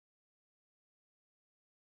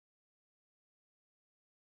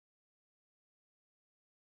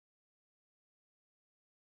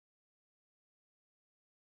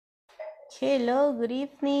Hello, good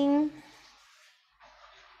evening.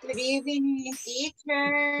 Good evening,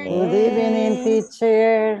 teacher. Good evening,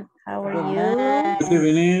 teacher. How are Good you? night. Good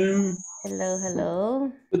evening. Hello,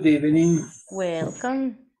 hello. Good evening.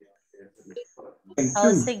 Welcome. Thank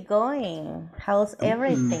How's you. it going? How's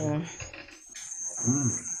everything?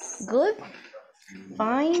 Good?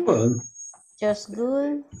 Fine? Well, Just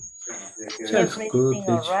good? just good. Everything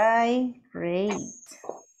all right? Great.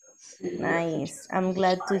 Nice. I'm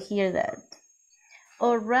glad to hear that.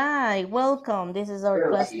 All right, welcome. This is our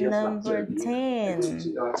class number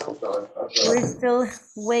 10. We're still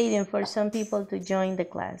waiting for some people to join the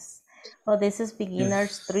class. Oh, this is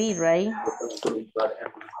beginners 3, right?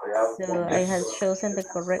 So I have chosen the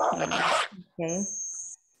correct one. Okay.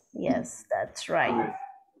 Yes, that's right.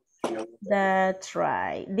 That's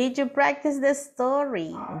right. Did you practice the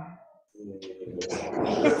story?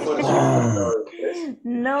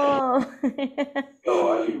 No.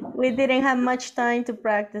 We didn't have much time to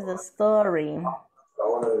practice the story.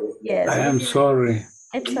 Yes. I am sorry.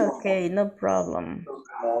 It's okay, no problem.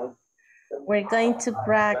 We're going to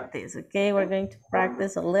practice, okay? We're going to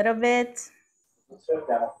practice a little bit.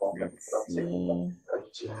 Let's see.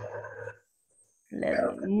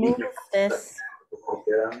 Let me move this.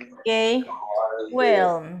 Okay.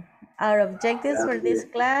 Well, our objectives for this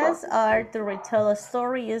class are to retell a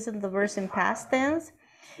story using the verb in past tense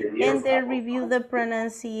and then review the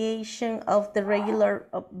pronunciation of the regular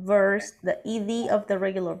verbs, the ed of the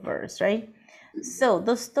regular verbs, right? So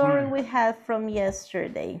the story we had from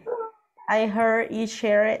yesterday, I heard you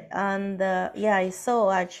share it on the, yeah, I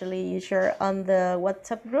saw actually you share on the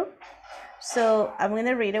WhatsApp group. So I'm going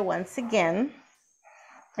to read it once again.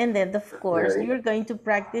 And then, of course, you're going to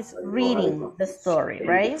practice reading the story,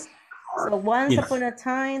 right? So once upon a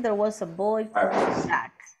time, there was a boy called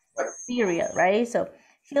Jack, period, right? So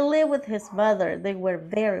he lived with his mother. They were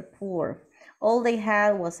very poor. All they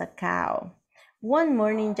had was a cow. One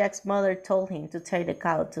morning, Jack's mother told him to take the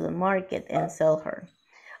cow to the market and sell her.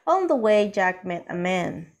 On the way, Jack met a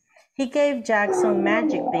man. He gave Jack some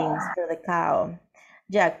magic beans for the cow.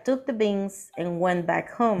 Jack took the beans and went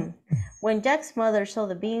back home. When Jack's mother saw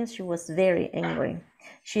the beans, she was very angry.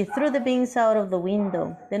 She threw the beans out of the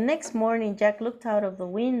window. The next morning, Jack looked out of the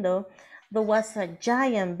window. There was a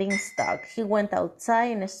giant beanstalk. He went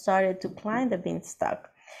outside and started to climb the beanstalk.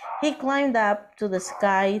 He climbed up to the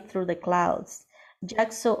sky through the clouds.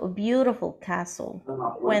 Jack saw a beautiful castle.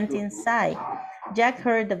 Went inside. Jack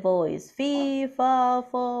heard the voice, fee, fa,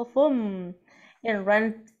 fa, fum, and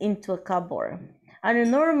ran into a cupboard. An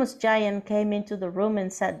enormous giant came into the room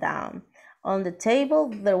and sat down. On the table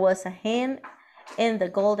there was a hen and the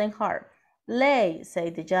golden harp. Lay,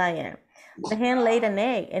 said the giant. The hen laid an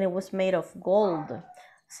egg and it was made of gold.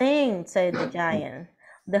 Sing, said the giant.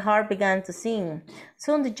 The harp began to sing.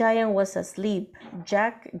 Soon the giant was asleep.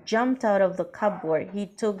 Jack jumped out of the cupboard. He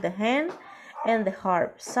took the hen and the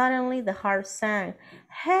harp. Suddenly the harp sang,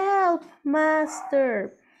 "Help,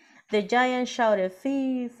 master!" The giant shouted,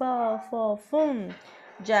 "Fee, fa, fa, fum."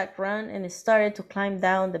 Jack ran and started to climb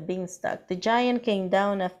down the beanstalk. The giant came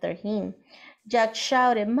down after him. Jack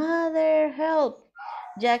shouted, "Mother, help!"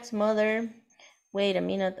 Jack's mother, wait a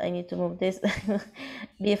minute, I need to move this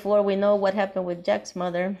before we know what happened with Jack's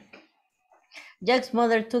mother. Jack's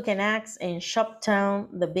mother took an axe and chopped down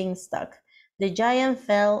the beanstalk. The giant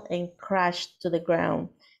fell and crashed to the ground.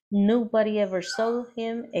 Nobody ever saw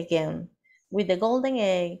him again. With the golden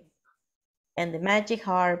egg and the magic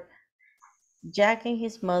harp, Jack and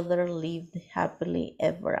his mother lived happily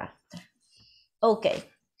ever after. Okay,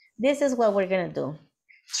 this is what we're gonna do.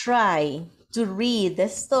 Try to read the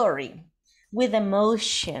story with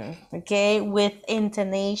emotion, okay, with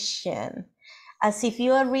intonation, as if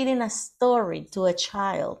you are reading a story to a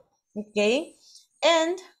child, okay?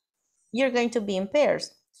 And you're going to be in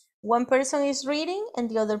pairs. One person is reading and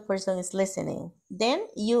the other person is listening. Then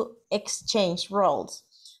you exchange roles.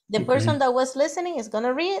 The person that was listening is going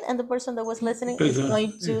to read and the person that was listening is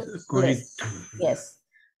going to listen. Yes.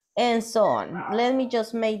 And so on. Let me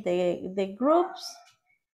just make the groups.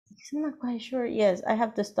 I'm not quite sure. Yes, I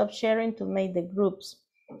have to stop sharing to make the groups.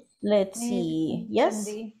 Let's see. Yes.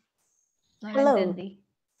 Hello.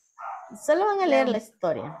 Solo van a leer la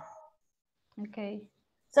historia. Okay.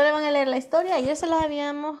 Solo van a leer la historia. Ayer se las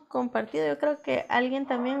habíamos compartido. Yo creo que alguien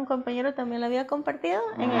también, un compañero también la había compartido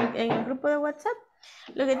en el grupo de WhatsApp.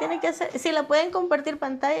 Lo que tienen que hacer, si la pueden compartir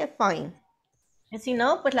pantalla, fine. Si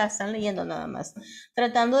no, pues la están leyendo nada más.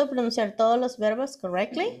 Tratando de pronunciar todos los verbos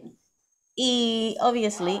correctly. Y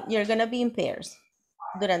obviously, you're going to be in pairs.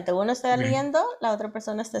 Durante uno está leyendo, la otra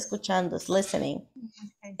persona está escuchando, es listening.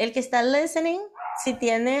 El que está listening, si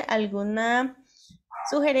tiene alguna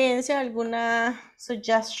sugerencia, alguna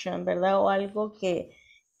suggestion, ¿verdad? O algo que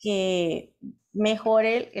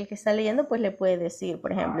mejore el que está leyendo, pues le puede decir,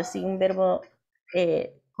 por ejemplo, si un verbo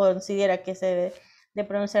considera que se debe de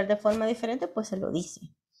pronunciar de forma diferente, pues se lo dice.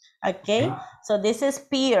 Okay, so this is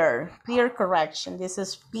peer correction, this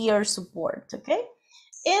is peer support, okay?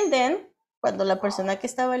 And then, cuando la persona que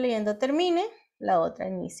estaba leyendo termine, la otra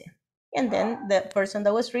inicia. And then the person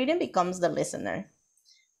that was reading becomes the listener.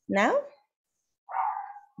 Now?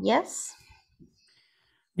 Yes?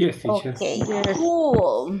 Yes, teacher. Okay, Yes.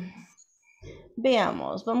 cool.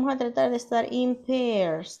 Veamos, vamos a tratar de estar in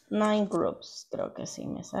pairs, 9 groups. Creo que sí,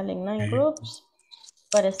 me salen 9 groups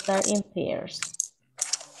para estar in pairs.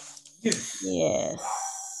 Yes. Yes.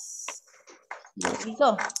 Here we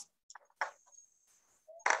go.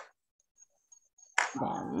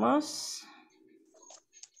 Vamos.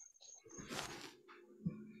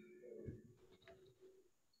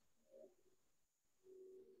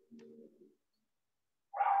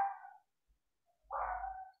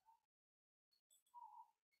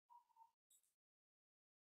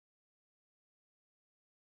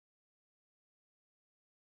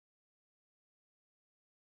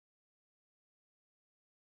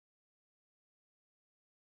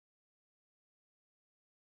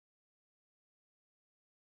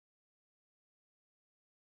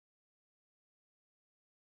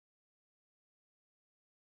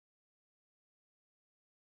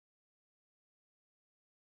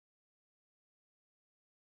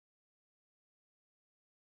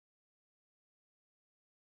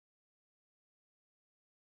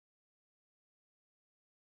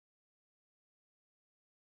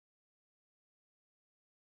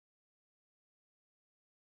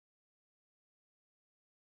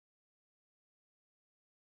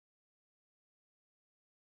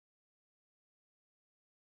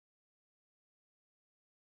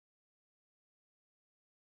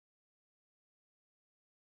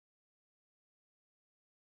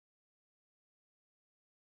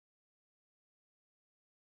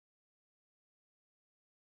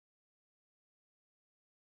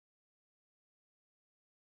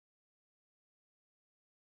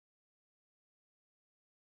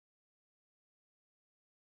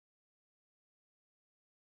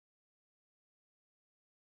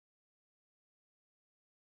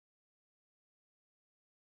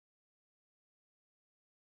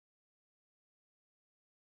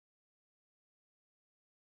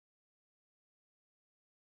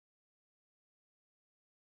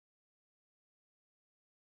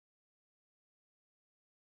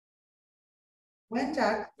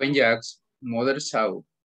 When Jack's mother saw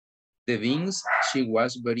the beans, she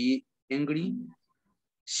was very angry.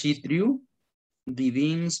 She threw the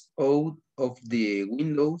beans out of the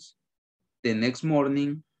windows. The next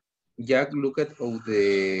morning, Jack looked out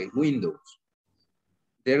the windows.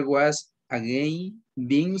 There was again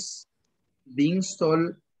beans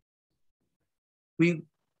stole.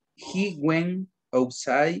 He went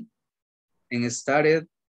outside and started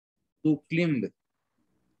to climb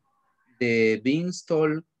the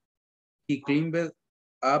beanstalk. He climbed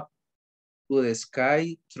up to the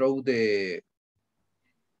sky through the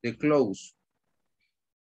clouds.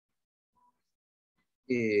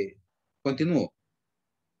 Continúo.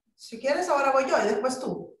 Si quieres, ahora voy yo y después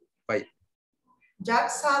tú. Vaya.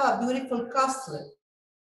 Jack saw a beautiful castle.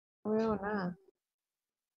 No veo nada.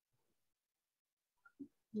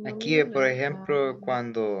 Aquí, por ejemplo,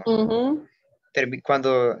 cuando Ujú,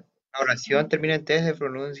 la oración termina en T, se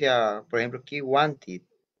pronuncia, por ejemplo, aquí wanted.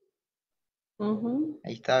 ujú.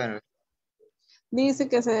 Ahí está. Dice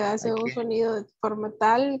que se hace un Aquí. sonido de forma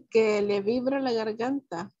tal que le vibra la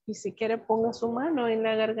garganta. Y si quiere, ponga su mano en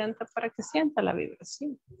la garganta para que sienta la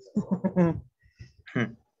vibración.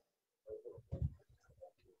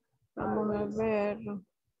 Vamos a ver.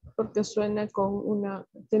 Porque suena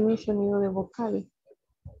tiene un sonido de vocal.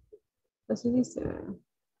 Así dice.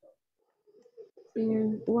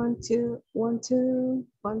 One, two, one, two,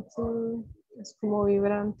 one, two. Es como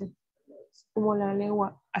vibrante. Es como la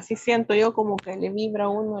lengua. Así siento yo como que le vibra a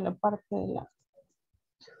uno en la parte de la.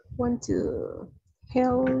 One, two.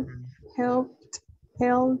 Helped.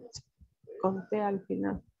 Conté al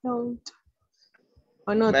final. Helped.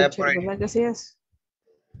 O no, Vaya, teacher, ¿verdad que sí es?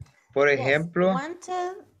 por Yes. ejemplo,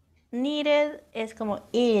 Wanted, needed es como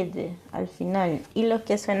id al final. Y los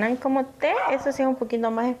que suenan como T, eso sí es un poquito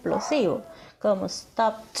más explosivo. Como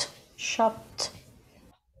stopped, shopped.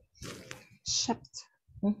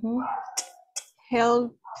 Ujú.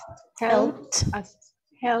 Helped.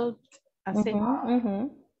 Así. Ujú,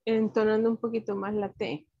 ujú. Entonando un poquito más la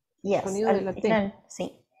T. Yes, Sonido de la al T. final,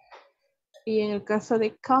 sí. Y en el caso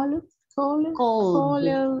de cold.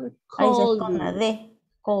 Cold. Ahí se es con la D.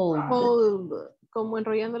 Cold. Como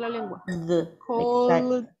enrollando la lengua.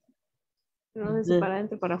 Cold. No sé si para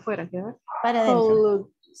adentro para afuera, ¿qué ver? Para adentro. Cold.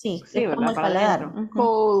 Sí, Sí, es como ¿verdad? el Para paladar. adentro.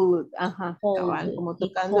 Cold. Ajá. Cabal, como Y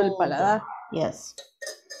tocando el paladar. Yes.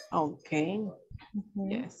 Ok.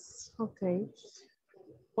 Yes. Ok.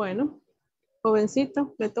 Bueno.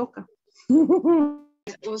 Jovencito, le toca.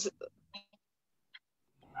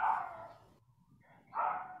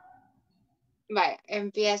 Vale,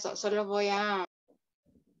 empiezo. Solo voy a...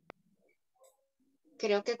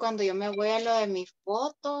 Creo que cuando yo me voy a lo de mis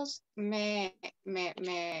fotos, me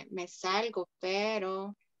salgo,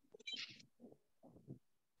 pero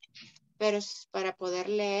para poder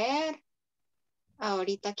leer,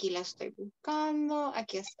 ahorita aquí la estoy buscando.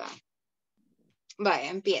 Aquí está. Vaya,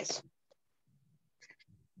 empiezo.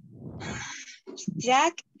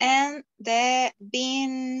 Jack and the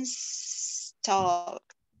Beanstalk.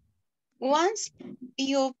 Once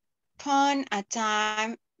upon a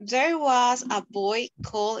time, there was a boy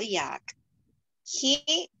called Jack.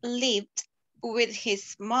 He lived with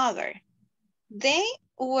his mother. They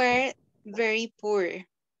were very poor.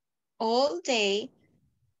 All they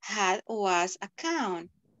had was a cow.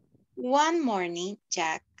 One morning,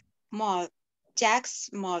 Jack's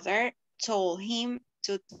mother told him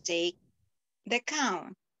to take the cow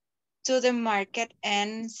to the market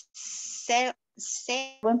and sell.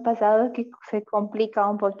 Buen pasado que se complica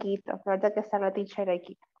un poquito. Ahorita que está la teacher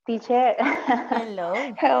aquí. Teacher, Hello.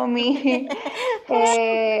 help me.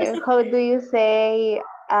 How do you say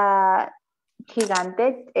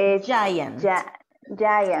gigante? Giant.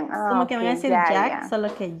 Giant. Como que me voy a decir giant. Jack,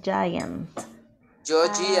 solo que giant. Yo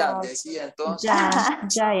Gian decía entonces.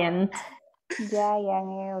 Giant.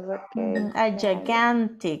 Giant, okay. A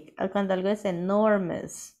gigantic, cuando algo es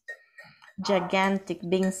enormous. Gigantic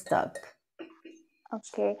beanstalk.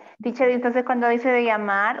 Ok. Teacher, entonces cuando dice de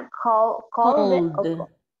llamar, Cold.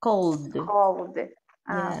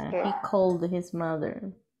 Ah, Yeah, okay. he called his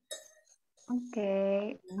mother.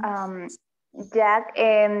 Okay. Jack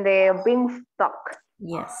and the beanstalk.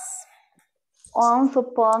 Yes. Once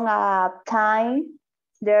upon a time,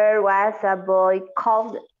 there was a boy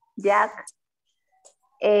called Jack.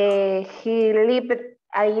 He lived.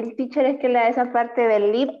 Ahí el teacher es que le da esa parte de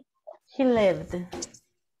live. He lived.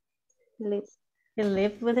 He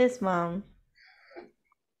lived with his mom.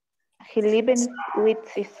 He lived with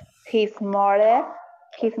his mother.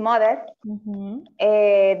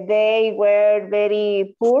 They were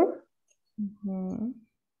very poor.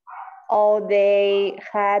 All they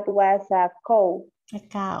had was a cow. A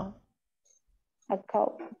cow.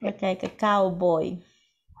 Okay, like a cowboy.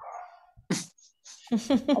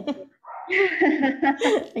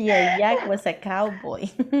 Yeah, Jack was a cowboy.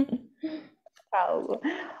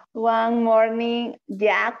 One morning,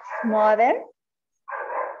 Jack's mother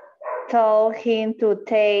told him to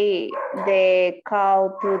take the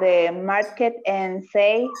cow to the market and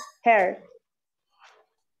sell her.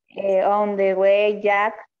 On the way,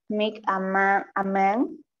 Jack met a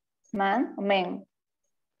man.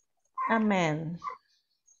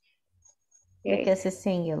 Because it's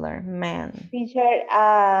singular, man. Teacher,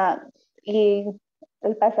 y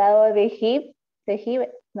el pasado de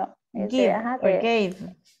no. Give or gave.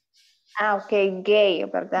 Ah, ok, gay,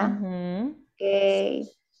 ¿verdad? Gay.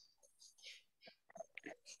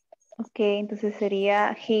 Ok, entonces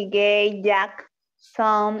sería, he gave Jack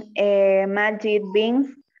some magic beans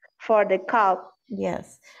for the cow.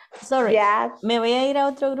 Yes. Sorry, Jack. me voy a ir a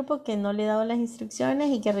otro grupo que no le he dado las instrucciones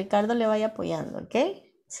y que Ricardo le vaya apoyando, ¿ok?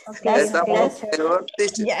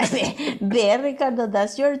 Yeah, ve, Ricardo,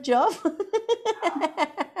 that's your job.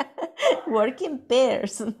 Work in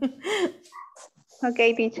pairs.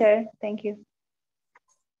 Okay, teacher, thank you.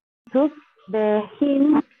 Took the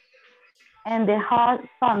hymn and the hard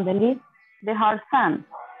son, the hard son.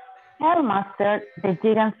 Her master, the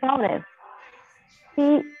gigant father.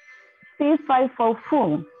 He fight for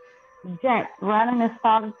food. Jack ran and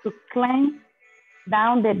started to climb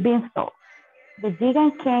down the beanstalk. The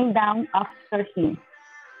gigant came down after him.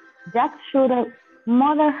 Jack should have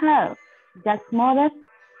mothered her. Jack's mother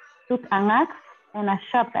took an axe and a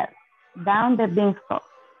shovel down the beanstalk.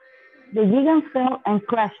 The gigant fell and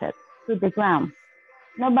crashed to the ground.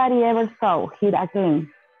 Nobody ever saw him again.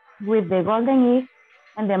 With the golden egg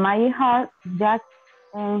and the magic heart, Jack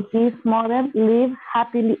and his mother lived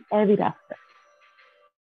happily ever after.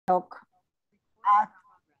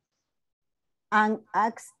 An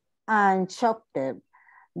axe and chopped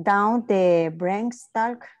down the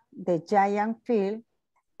beanstalk. The giant fell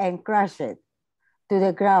and crashed to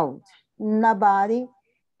the ground. Nobody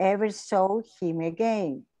ever saw him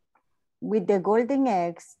again. With the golden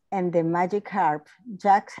eggs and the magic harp,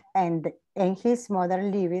 Jack and and his mother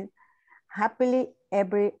lived happily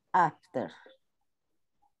ever after.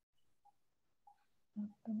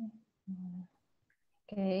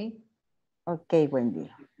 Okay. Okay, Wendy.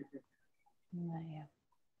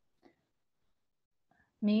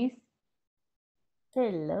 Miss.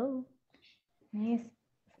 Hello. Miss.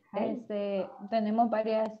 Hi. Tenemos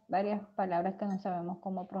varias palabras que no sabemos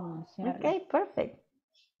cómo pronunciar. Okay, perfect.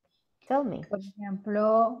 Tell me. Por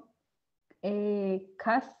ejemplo,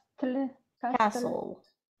 castle.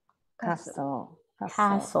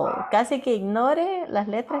 Casi que ignore las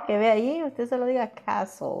letras que ve ahí, usted solo diga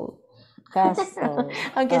castle.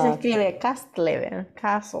 Aunque se escribe castle,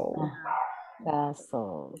 castle.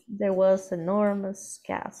 Castle. There was enormous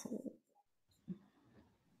castle.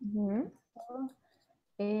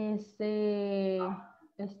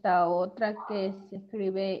 Esta otra que se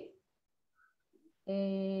escribe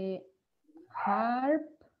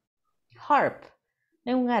harp. Harp.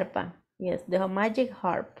 Es un arpa. Yes, the magic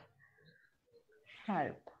harp.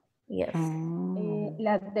 Harp. Yes.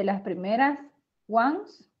 De las primeras,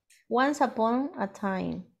 once. Once upon a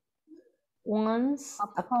time. Once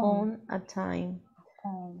upon a time.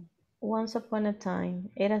 Once upon a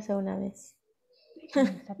time. Érase una vez.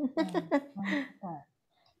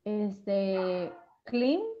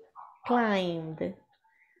 Climb. Climbed.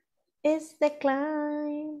 It's the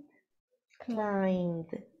climb.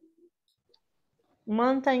 Climbed.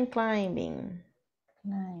 Mountain climbing.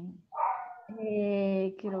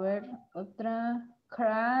 Quiero ver otra.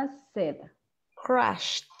 Crashed.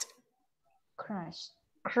 Crashed. Crashed.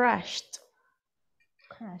 Crashed.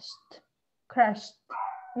 Crashed. Crashed.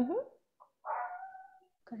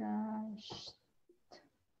 Crashed.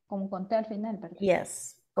 Como conté al final, ¿verdad?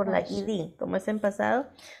 Yes. Por la ed, como es en pasado.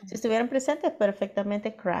 Si estuvieran presentes,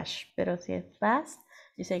 perfectamente crash. Pero si es past,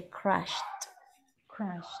 you say crashed.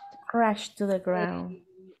 Crashed. Crashed to the ground.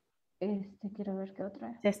 Quiero ver qué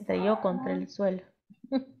otra. Se estrelló contra el suelo.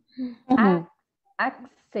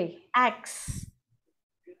 Axe. Axe.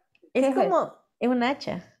 Es como un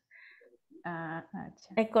hacha.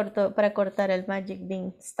 Hacha. Para cortar el magic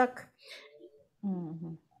beanstalk.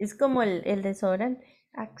 Es como el desodorante.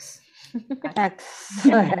 Axe.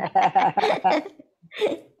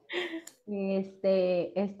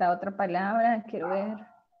 Esta otra palabra, quiero ver.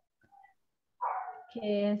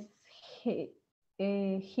 Que es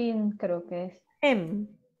him, creo que es. Him.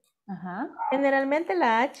 Ajá. Generalmente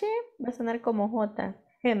la H va a sonar como J.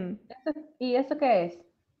 Him. ¿Y eso qué es?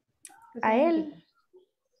 A él.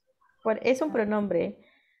 Es un pronombre.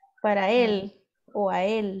 Para él o a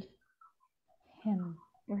él. Him.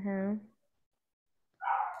 Ajá.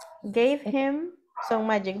 Gave him some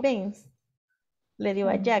magic beans. Le dio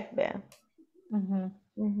a Jack, vea.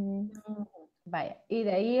 Vaya. Y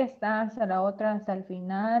de ahí está hasta la otra, hasta el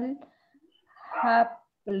final.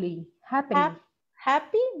 Happily.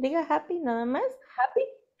 Happy, diga happy nada más. Happy.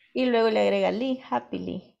 Y luego le agrega ly,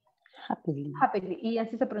 happily. Happily. Y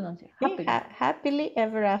así se pronuncia. Sí, happily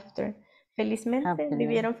ever after. Felizmente,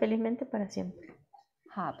 vivieron felizmente para siempre.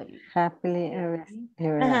 Happily ever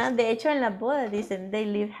Ajá, after. de hecho en la boda dicen they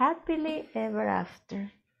live happily ever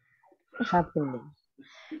after.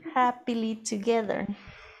 Happily together.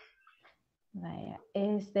 Vaya.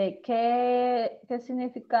 ¿Qué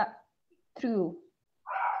significa true?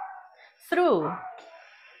 Through.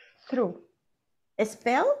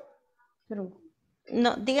 Spell? Through.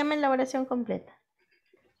 No, dígame la oración completa.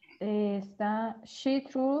 Está she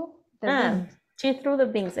threw the beans. She threw the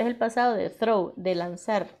beans. Es el pasado de throw, de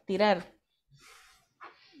lanzar, tirar.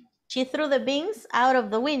 She threw the beans out of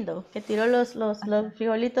the window. Que tiró los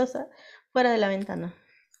frijolitos fuera de la ventana.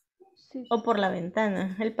 Sí. O por la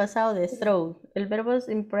ventana. El pasado de throw. El verbo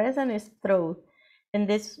in present es throw. And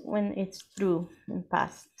this when it's through in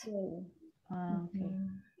past. Okay.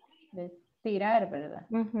 De tirar, ¿verdad?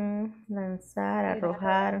 Lanzar,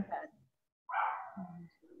 arrojar.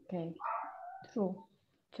 Okay. True.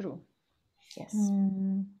 Yes.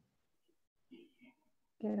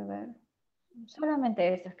 Quiero ver.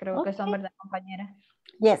 Solamente estas creo que son, ¿verdad, compañera?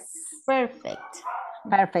 Yes. Perfect.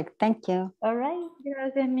 Thank you. All right.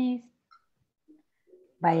 Gracias, Miss.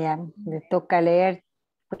 Vaya, le toca leer.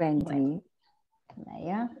 Friendly.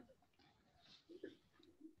 Vaya.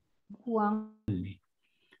 Juan.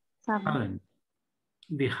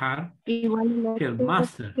 The heart. Igual El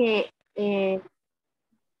master. Que,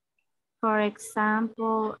 for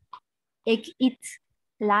example, egg eat,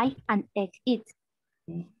 like an egg eat.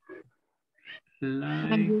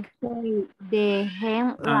 When you say the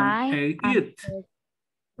hen line egg eat.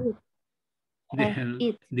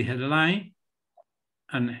 The headline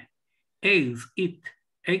and eggs eat.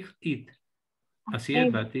 Así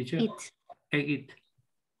es, va, teacher. Egg eat.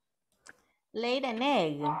 Laid an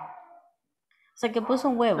egg. O sea, que puso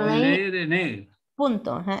un huevo. Laid an egg.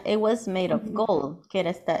 Punto. Ajá. It was made of gold, que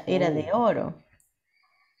era de oro.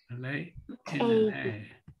 Laid an egg.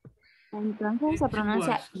 Entonces se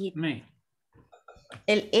pronuncia Was it. made.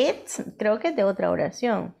 El it creo que es de otra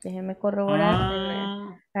oración. Déjenme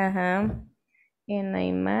corroborar. Ajá. En la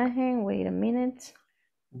imagen, wait a minute.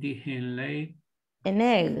 Dije laid. An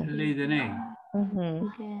egg. Laid an egg.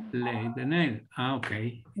 Okay. Laid an egg. Ah, ok.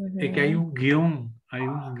 Es que hay un guión. Hay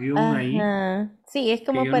un guión ahí. Sí, es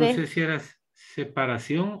como yo no sé si era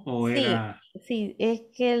separación o sí, era... Sí, es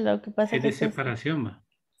que lo que pasa Es que de separación, ¿va?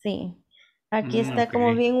 Sí. Aquí está ok.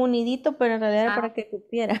 como bien unidito, pero en realidad era para que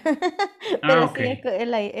cupiera. Pero ok. sí,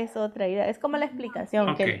 es otra idea. Es como la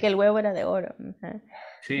explicación, que Ok. el huevo era de oro. Ajá.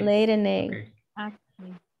 Sí. Laid an egg.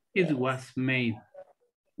 Okay. It was made.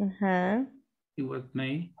 Ajá. It was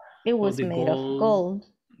made. It was of made of gold.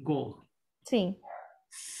 Gold. Sí.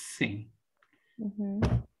 Sí. Ujú.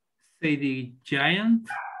 Say the giant,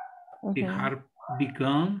 the Ujú. harp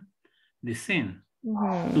began the sing.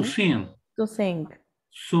 Ujú. To sing. To sing.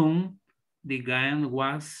 Soon the giant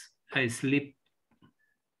was asleep.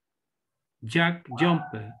 Jack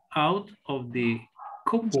jumped out of the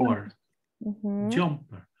cupboard. Ujú.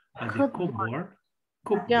 Jumped at the cupboard.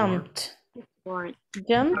 Jumped.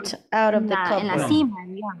 Jumped out of the En la cupboard. cima,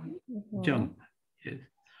 digamos. Ujú. Jump. Yes.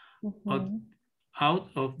 Ujú.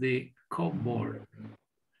 Out of the cupboard.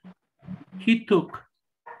 He took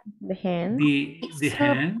The hand. the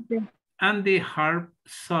hand and the harp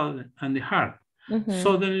Ujú.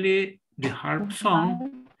 Suddenly the harp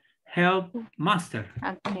song help master.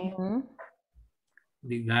 Okay. Ujú.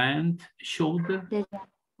 The giant shoulder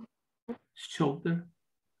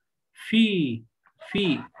fee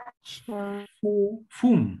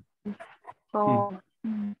fum.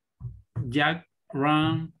 Jack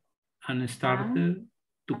ran and started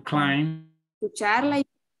to climb. Escucharla y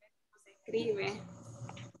se escribe.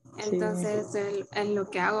 Entonces es lo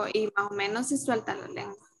que hago y más o menos se suelta la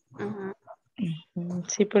lengua. Ujú.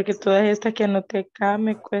 Sí, porque todas estas que anoté acá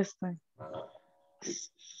me cuestan.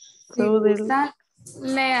 Si gusta,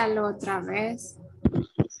 léalo otra vez.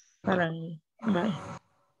 Para mí. Vale.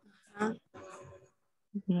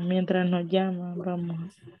 Mientras nos llaman,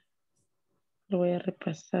 vamos. Lo voy a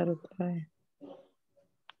repasar otra vez.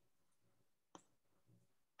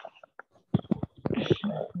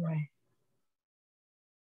 Bueno.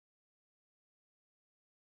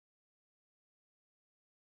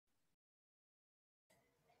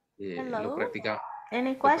 Lo practicamos.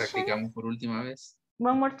 Any Lo question? practicamos por última vez.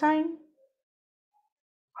 One more time.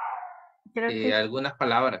 Algunas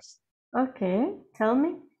palabras. Okay, tell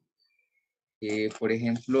me. Por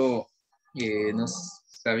ejemplo, no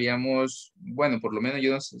sabíamos, bueno, por lo menos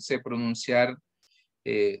yo no sé pronunciar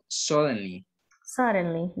suddenly.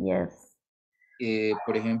 Suddenly, yes.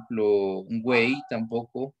 Por ejemplo, güey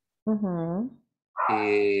tampoco. Ujú.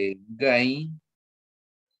 Gay.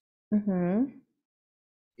 Ujú.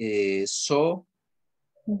 So.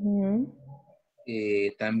 Ujú.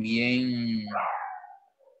 También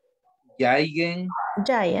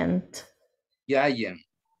Giant.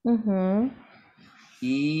 Ujú.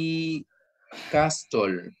 Y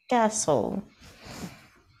Castle.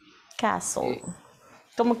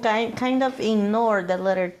 Como kind of ignore the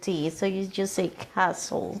letter T, so you just say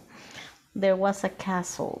castle. There was a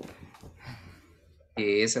castle.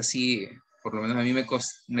 Es así, por lo menos a mí me It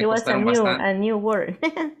was costaron bastante. a new word.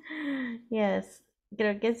 Yes.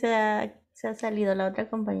 Creo que se ha salido la otra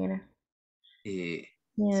compañera. Yes.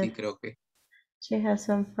 Sí, creo que. She has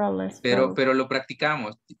some problems. Pero lo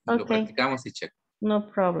practicamos. Lo practicamos, teacher.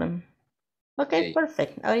 No problem. Okay,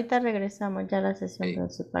 perfect. Ahorita regresamos ya a la sesión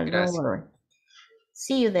principal. Gracias. Don't worry.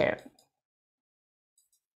 See you there.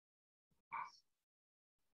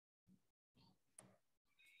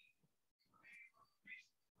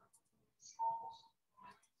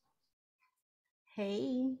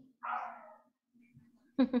 Hey.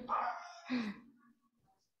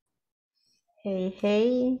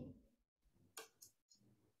 Hey.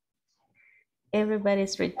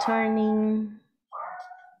 Everybody's returning.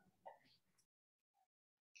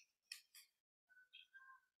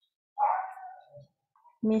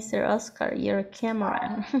 Mr. Oscar, your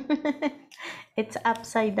camera. It's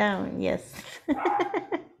upside down, yes.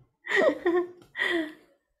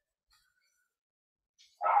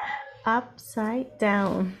 Upside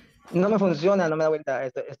down. No me funciona, no me da vuelta.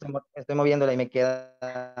 Estoy moviéndola y me queda.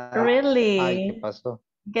 Really? Ay, ¿qué pasó?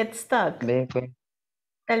 Get stuck. Ve, fue.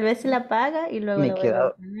 Tal vez se la apaga y luego Me la vuelve a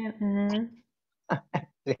queda. poner.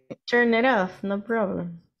 Sí. Turn it off, no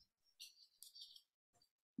problem.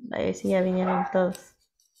 A ver si ya vinieron todos.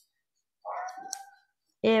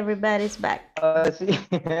 Everybody's back. Sí.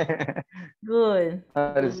 Good.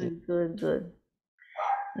 Ahora sí. Good.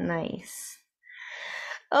 Nice.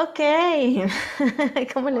 Okay.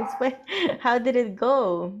 ¿Cómo les fue? How did it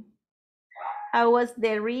go? How was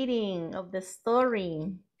the reading of the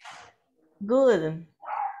story? Good.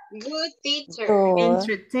 Good teacher. Good.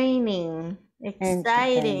 Entertaining.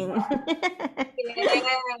 Exciting. Yes.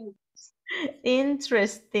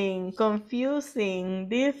 Interesting. Confusing.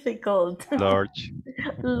 Difficult. Large.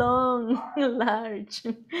 Long. Large.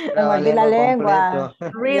 Me mordí la lengua.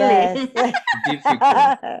 Really?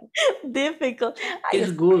 Difficult. Difficult. Ay,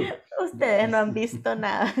 It's good. ustedes no han visto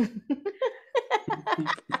nada.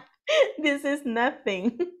 This is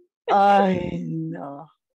nothing. Ay, no.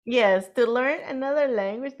 Yes, to learn another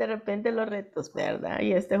language, de repente los retos, ¿verdad?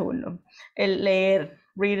 Y este es uno. El leer,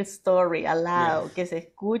 read a story aloud, que se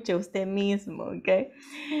escuche usted mismo, ¿ok?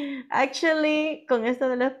 Actually, con esto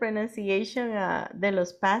de la pronunciation de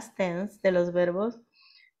los past tense, de los verbos,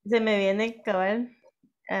 se me viene cabal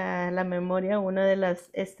a la memoria una de las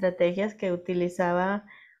estrategias que utilizaba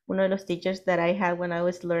uno de los teachers that I had when I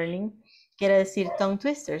was learning, que era decir tongue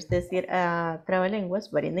twisters, decir trabalenguas,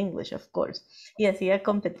 but in English, of course. Y hacía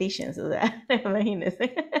competitions, o sea,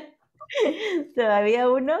 imagínense. Había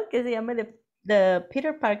uno que se llama The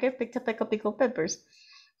Peter Parker Picked a Peck of Pickled Peppers.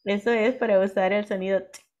 Eso es para usar el sonido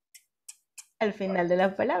al final de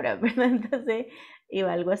la palabra, ¿verdad? Entonces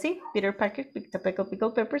iba algo así. Peter Parker picked a peck of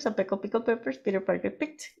pickled peppers, a peck of pickled peppers, Peter Parker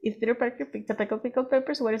picked. If Peter Parker picked a peck of pickled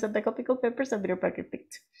peppers, what is a peck of pickled peppers, a Peter Parker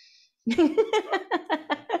picked?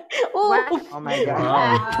 Oh my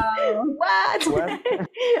God. What?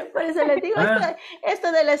 Por eso les digo,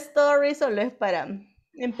 esto de la story solo es para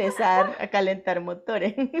empezar a calentar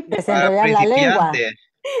motores. Desenrollar la lengua.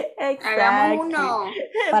 Exacto. Hagamos uno.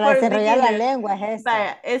 Para desenrollar la lengua es eso.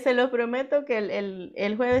 Vaya, se los prometo que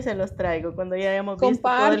el jueves se los traigo cuando ya hayamos visto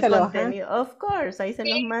todo el contenido. Of course, ahí se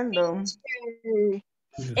los mando.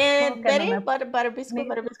 Porque no me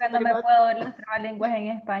puedo ver los trabalenguas en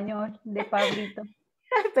español de Pablito.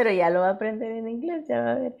 Pero ya lo va a aprender en inglés, ya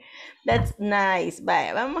va a ver. That's nice.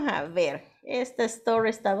 Vaya, vamos a ver. Esta story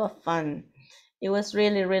estaba fun. It was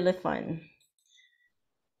really, really fun.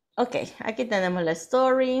 Ok, aquí tenemos la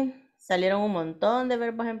story. Salieron un montón de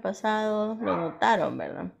verbos en pasado. Lo notaron,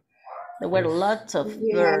 ¿verdad? There were lots of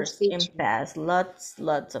verbs in past. Lots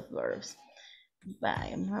of verbs.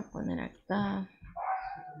 Vaya, vamos a poner acá.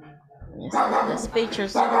 This picture.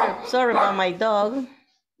 Sorry about my dog.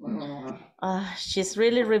 She's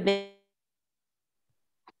really rebellious.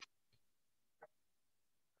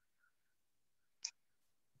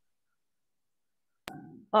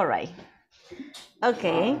 All right.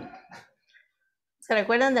 Okay. ¿Se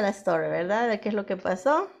recuerdan de la story, verdad? ¿De qué es lo que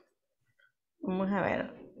pasó? Vamos a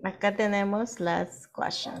ver. Acá tenemos las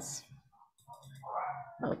questions.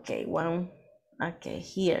 Okay, one. Okay,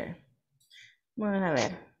 here. Vamos a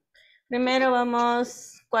ver. Primero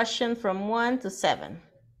vamos, question from 1 to 7.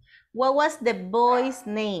 What was the boy's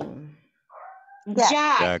name?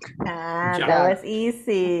 Jack. That was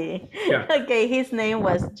easy. Jack. Okay, his name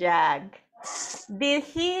was Jack. Did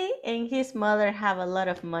he and his mother have a lot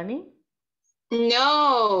of money?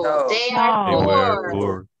 No, they are They were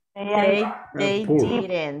poor. poor. They poor.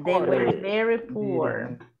 didn't. They were very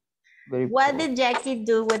poor. What did Jackie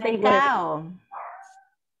do with the cow?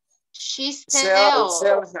 She sells.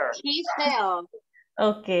 He sells.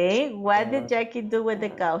 Okay, what did Jackie do with the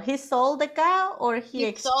cow? He sold the cow or he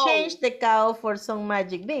exchanged the cow for some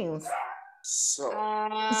magic beans? Sold.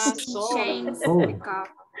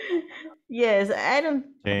 Yes, I don't...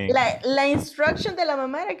 La instruction de la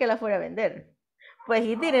mamá era que la fuera a vender. But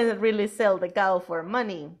he didn't really sell the cow for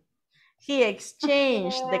money. He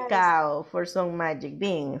exchanged the cow for some magic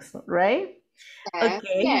beans, right?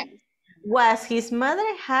 Okay. Yes. Was his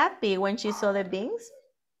mother happy when she saw the beans?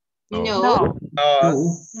 No.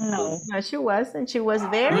 No, she wasn't. She was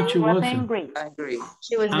very angry. She was very Angry. angry.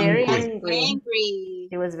 She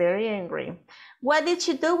was very angry. What did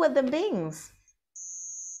she do with the beans?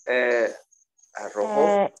 Go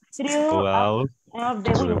out of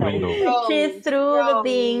the window. She threw the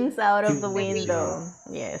beans out of the window.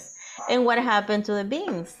 Yes. And what happened to the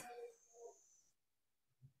beans?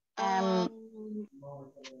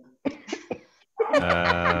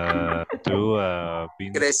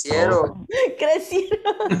 Crecieron.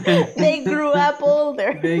 They grew up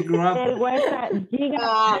older. They grew up.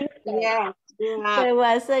 There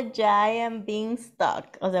was a giant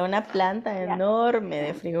beanstalk, o sea, una planta enorme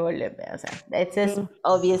de frijoles. O sea,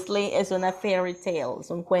 obviously es una fairy tale,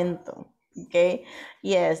 es un cuento. Okay,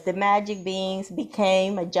 yes, the magic beans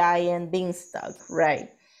became a giant beanstalk,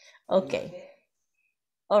 right? Okay,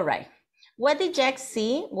 all right. What did Jack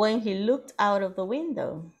see when he looked out of the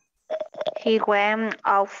window? He went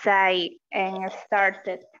outside and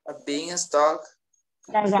started A beanstalk.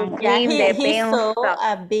 to Yeah, clean the he saw beanstalk.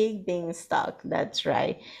 a big beanstalk. That's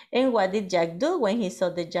right. And what did Jack do when he saw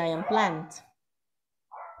the giant plant?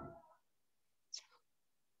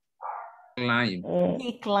 Climb.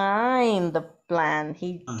 He climbed the plant.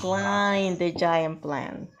 He climbed the giant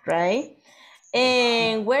plant, right?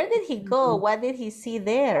 And where did he go? What did he see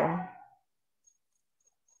there?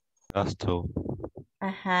 Castle.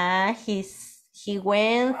 He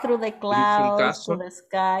went through the clouds to the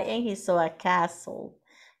sky and he saw a castle.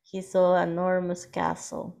 He saw an enormous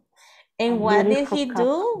castle. And what did he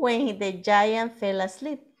do when the giant fell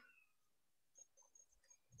asleep?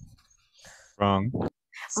 Wrong.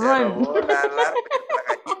 Run.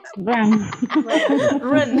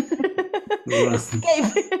 Run. Escape.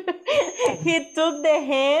 He took the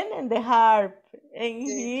hen and the harp and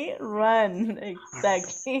he ran.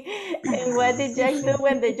 Exactly. And what did Jack do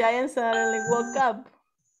when the giant suddenly woke up?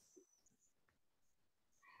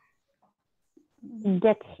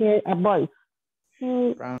 Jack heard a voice.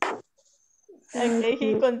 Okay,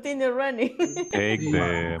 he continued running. Take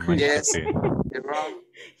the machete.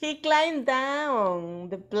 He climbed down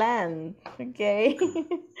the plant. Okay,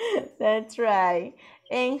 that's right.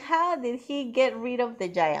 And how did he get rid of the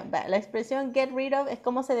giant? La expresión get rid of es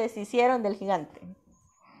como se deshicieron del gigante.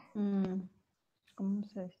 ¿Cómo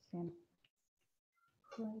se dice?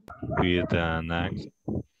 With an axe.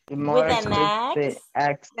 With an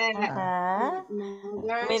axe.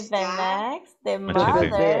 Mother With an axe, the Machete.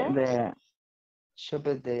 mother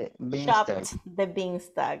chopped the chopped the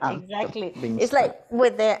beanstalk. Ah, Exactly. chopped beanstalk. It's like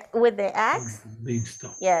with the axe.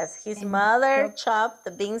 Beanstalk. Yes, his mother chopped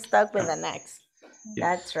the beanstalk with an axe.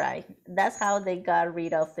 That's right. That's how they got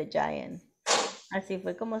rid of the giant. Así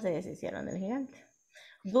fue como se deshicieron del gigante.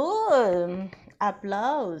 Good.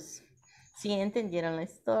 Applause. Sí entendieron la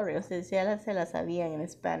historia. O sea, ya se la sabían en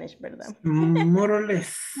Spanish, ¿verdad? More or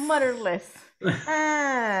less. More or less.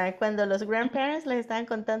 Ah, cuando los grandparents les estaban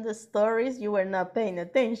contando stories, you were not paying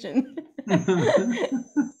attention.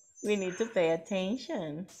 We need to pay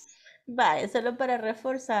attention. Vale, solo para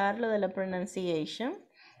reforzar lo de la pronunciation.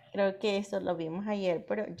 Creo que esto lo vimos ayer,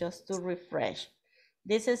 pero just to refresh.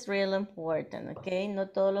 This is real important, ¿ok? No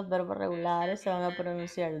todos los verbos regulares se van a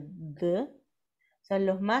pronunciar the. O sea,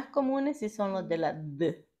 los más comunes sí son los de la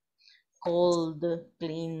d. Cold,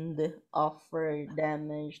 cleaned, offered,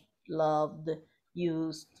 damaged, loved,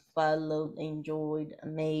 used, followed, enjoyed,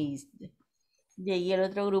 amazed. De ahí el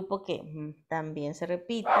otro grupo que también se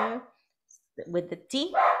repite, with the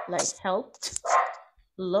T, like helped,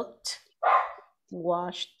 looked,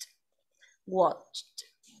 washed, watched,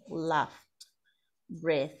 laughed,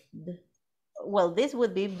 breathed. Well, this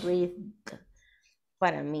would be breathed.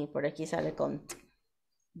 Para mí, por aquí sale con T.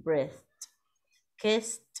 Breathed,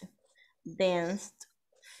 kissed, danced,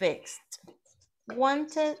 fixed,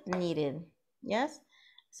 wanted, needed. Yes?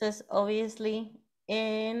 So es obviously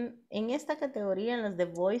en esta categoría, en los de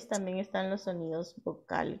voice, también están los sonidos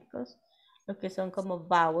vocálicos, lo que son como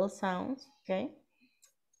vowel sounds, ¿ok?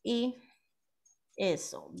 Y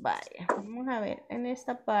eso, vaya. Vamos a ver, en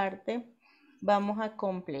esta parte vamos a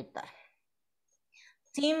completar.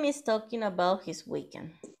 Tim is talking about his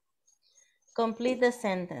weekend. Complete the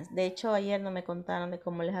sentence. De hecho, ayer no me contaron de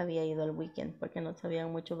cómo les había ido el weekend, porque no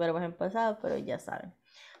sabían muchos verbos en pasado, pero ya saben.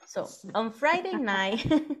 So, on Friday night,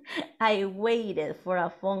 I waited for a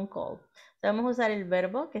phone call. Vamos a usar el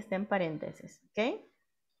verbo que está en paréntesis, ¿ok?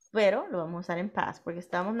 Pero lo vamos a usar en past, porque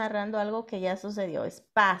estamos narrando algo que ya sucedió. Es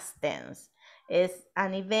past tense. Es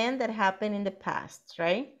an event that happened in the past,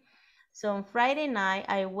 right? So, on Friday night,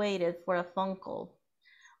 I waited for a phone call.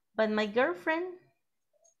 But my girlfriend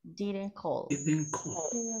didn't call.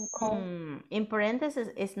 En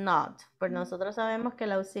paréntesis is not, pero nosotros sabemos que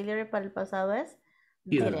el auxiliary para el pasado es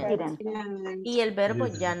didn't. Y el verbo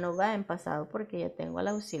ya no va en pasado porque ya tengo el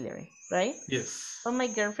auxiliary, right? Yes. But my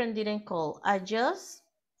girlfriend didn't call. I just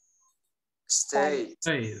Stayed.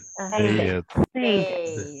 stayed.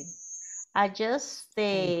 I just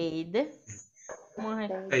stayed.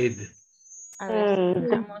 A ver,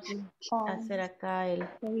 vamos a hacer acá el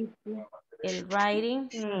writing.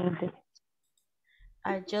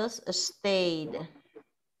 I just stayed.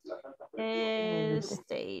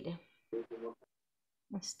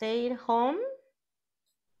 Stayed home.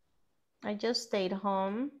 I just stayed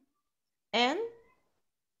home and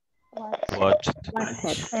Watched.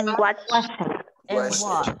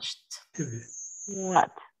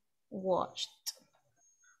 Watched.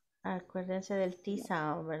 Acuérdense del T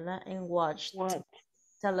sound, ¿verdad? And watched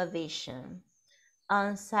television.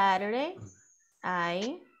 On Saturday,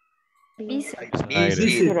 I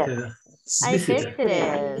Visited. I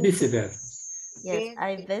visited. Visited. Yes,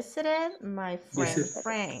 I visited my friend Visit.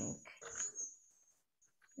 Frank.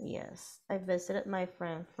 Yes, I visited my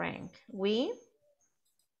friend Frank. We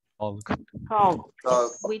talked.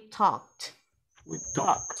 We talked.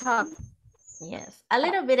 Yes, a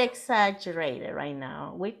little bit exaggerated right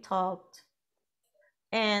now. We talked.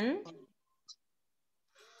 And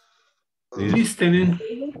Listening.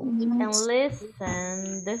 and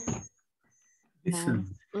listened.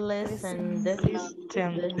 Listen. Listened. Listen.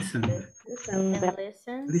 And listened.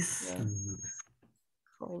 Listen. Yes.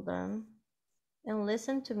 Hold on. And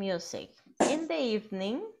listen to music. In the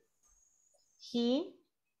evening, he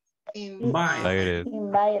Invited.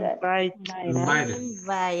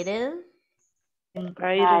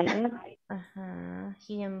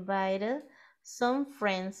 He invited some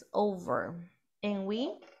friends over, and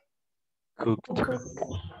we cooked.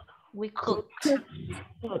 We cooked.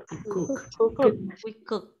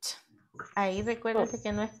 Ahí recuérdense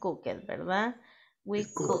que no es cooked, ¿verdad? We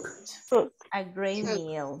cooked a great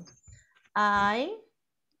meal. I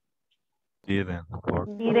Didn't work.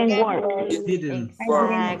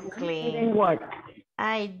 Exactly.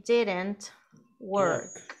 I didn't work.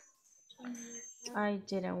 I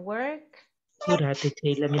didn't work. Apúrate,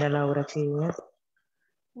 Sheila, mira la hora que es. Oh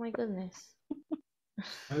my goodness.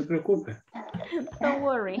 No se preocupe. Don't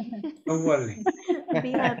worry. Don't worry.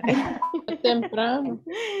 Fíjate. Temprano.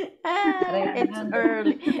 It's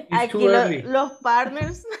early. It's Aquí too early. los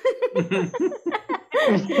partners.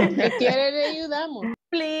 Si quiere le ayudamos.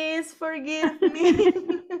 Please forgive me.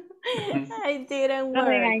 I didn't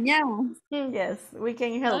work. Yes, we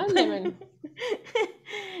can help.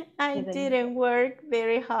 I didn't work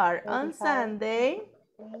very hard on Sunday.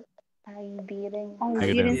 I didn't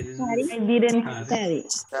study.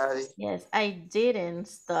 Yes, I didn't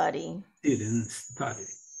study. Didn't study.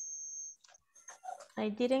 I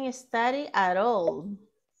didn't study at all.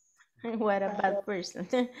 What a bad person.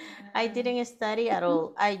 I didn't study at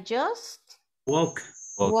all. I just Walk.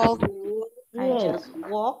 I just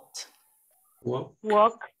walked.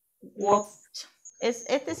 Walked.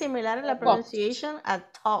 Este es similar a la pronunciation a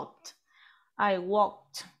talked. I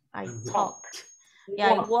walked. I talked.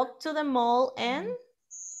 Yeah, I walked to the mall and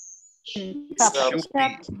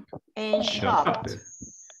shopped.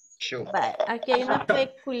 Vale, aquí hay una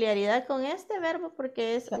peculiaridad con este verbo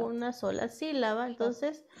porque es una sola sílaba.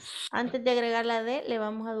 Entonces, antes de agregar la D, le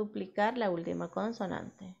vamos a duplicar la última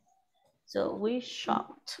consonante. So, we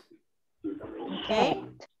shopped. Okay?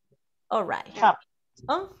 All right.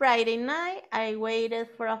 On Friday night, I waited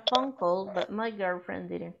for a phone call, but my girlfriend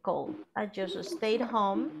didn't call. I just stayed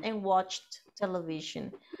home and watched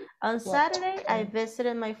television. On Saturday, I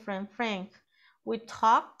visited my friend Frank. We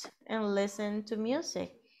talked and listened to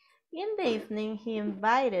music. In the evening, he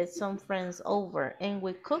invited some friends over and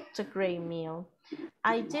we cooked a great meal.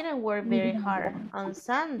 I didn't work very hard on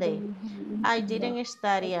Sunday. I didn't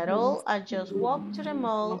study at all. I just walked to the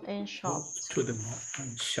mall and shopped.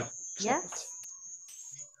 Yes?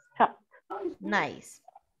 Nice.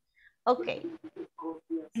 Okay.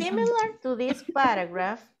 Similar to this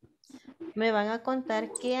paragraph, me van a contar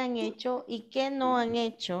qué han hecho y qué no han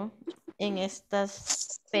hecho en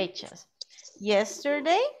estas fechas.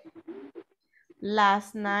 Yesterday,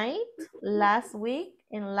 last night, last week,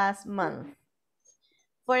 and last month.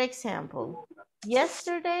 For example,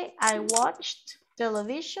 yesterday I watched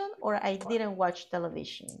television or I didn't watch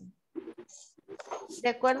television. De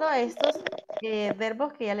acuerdo a estos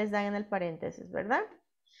verbos que ya les dan en el paréntesis, ¿verdad?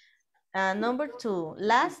 Number 2,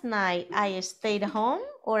 last night I stayed home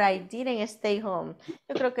or I didn't stay home.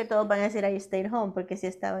 Yo creo que todos van a decir I stayed home porque sí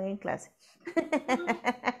estaban en clase.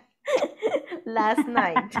 Last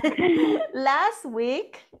night. Last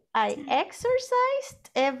week I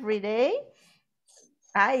exercised every day.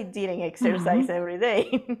 I didn't exercise every day.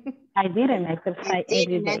 I didn't exercise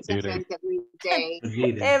every day.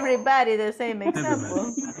 Everybody the same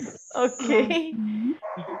example. Okay.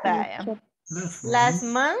 Last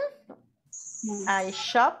month, I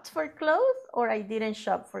shopped for clothes or I didn't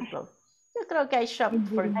shop for clothes. Yo creo que I shopped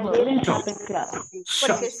for clothes.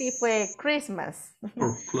 Porque sí fue Christmas.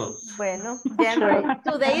 Bueno, January.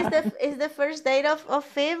 Today is the first date of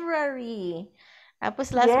February.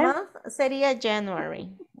 Pues last month sería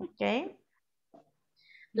January. Okay.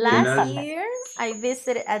 Last year, I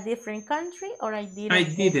visited a different country or I didn't. I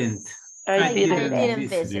didn't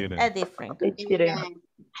visit a different country.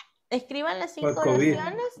 Escriban las 5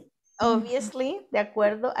 oraciones, obviously, de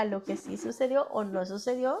acuerdo a lo que sí sucedió o no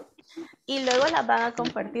sucedió. Y luego las van a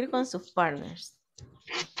compartir con sus partners.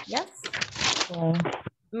 Yes?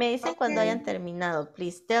 Me dicen cuando Okay. hayan terminado.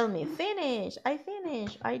 Please tell me. Finish. I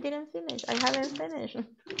finished. I didn't finish. I haven't finished.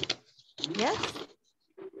 Yes?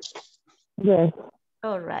 Yes.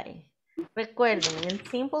 All right. Recuerden, el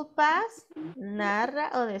simple past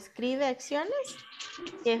narra o describe acciones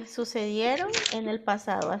que sucedieron en el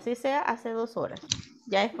pasado. Así sea hace 2 horas.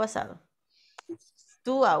 Ya es pasado.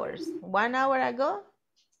 2 hours. 1 hour ago.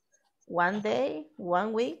 1 day.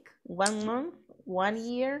 1 week. 1 month. 1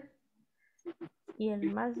 year. Y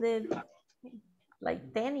en más de like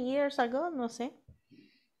 10 years ago, no sé.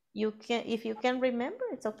 If you can remember,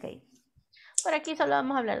 it's okay. Por aquí solo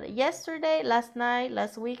vamos a hablar de yesterday, last night,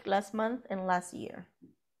 last week, last month, and last year.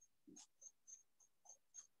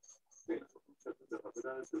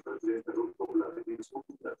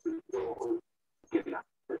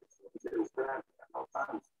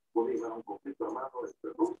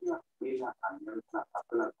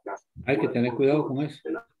 Hay que tener cuidado con eso.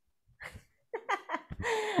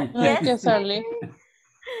 Hay que salir.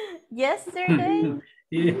 Yesterday.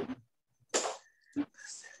 Yeah.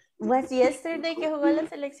 Was yesterday que jugó la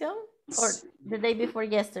selección? Or the day before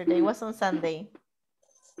yesterday? Was on Sunday.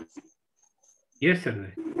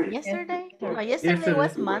 Yesterday. Yesterday? No, yesterday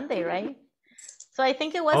was Monday, right? So I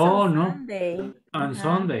think it was Oh, on no. Sunday. On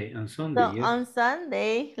Sunday. On Sunday, So yes. on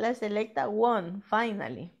Sunday, la selecta won,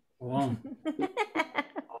 finally. Wow.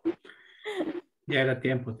 Ya era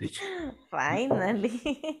tiempo, teacher.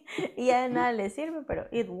 Finally. Ya nada le sirve, pero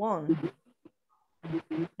it won.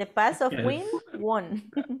 The pass of Yes. win,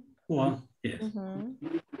 won. Wow, yes.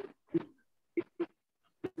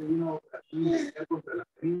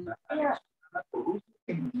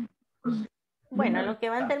 Bueno, lo que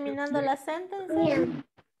van terminando las sentences,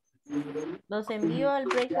 los envío al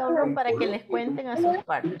breakout room para que les cuenten a sus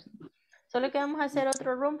partners. Solo que vamos a hacer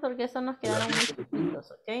otro room porque eso nos quedaron muy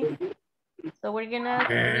chiquitos, ¿ok? So we're gonna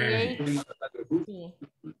create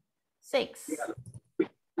 6.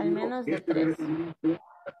 Al menos de 3.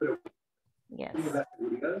 Yes.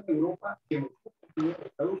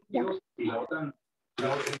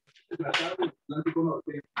 Atlántico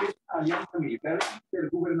Norte es alianza militar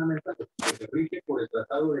intergubernamental que se rige por el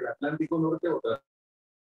Tratado del Atlántico Norte o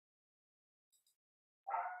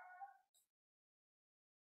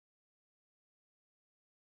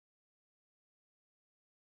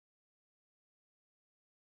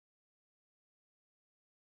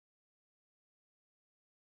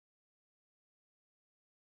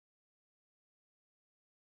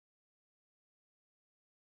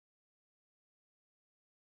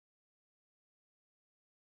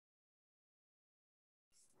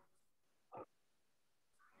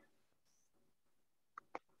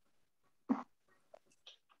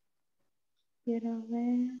Quiero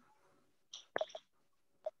ver.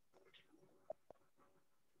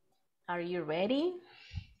 Are you ready?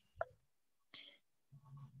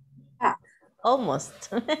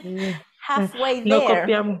 Almost. Halfway No there.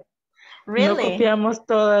 copiamos. Really? No copiamos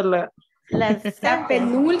toda la... La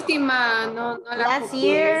penúltima, no la Last copié.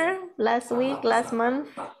 year, last week, last month.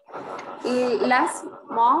 Y last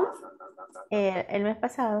month. El mes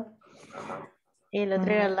pasado. El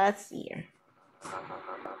otro era last year.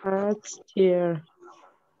 Last year.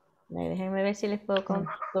 Déjenme ver si les puedo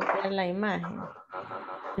copiar la imagen.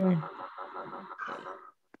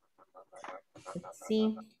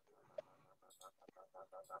 Sí.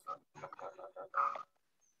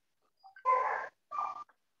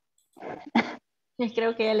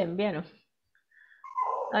 Creo que ya le enviaron.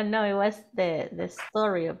 Oh no, it was the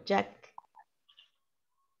story of Jack.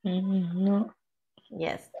 No.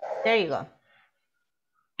 Yes, there you go.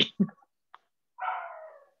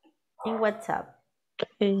 In WhatsApp.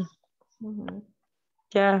 Okay.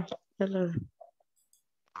 Ya lo...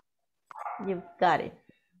 You've got it.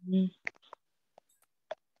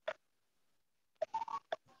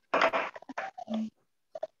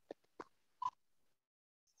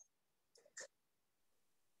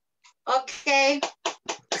 Ok,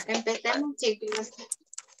 empecemos, chicos.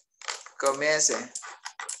 Comience.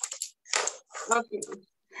 Okay.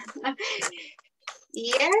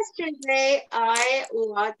 Yesterday I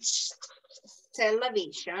watched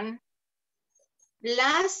television.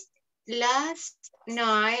 Last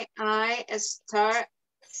night I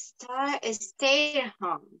stayed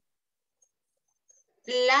home.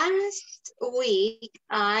 Last week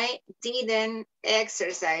I didn't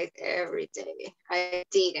exercise every day. I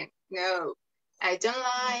didn't. No, I don't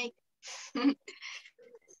like.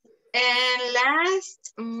 And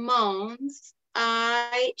last month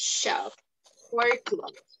I shopped for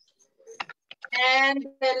clothes. And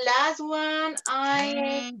the last one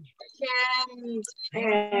I can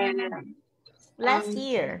last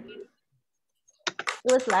year.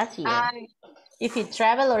 It was last year. If you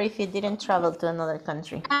travel or if you didn't travel to another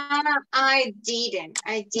country. I didn't,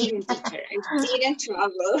 teacher. I didn't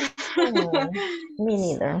travel. Me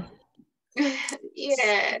neither. Yes,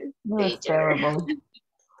 It was teacher. terrible.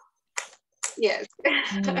 Yes.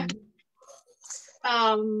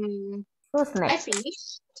 Who's I next?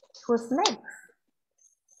 finished. Who's next?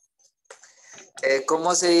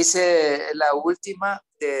 ¿Cómo se dice la última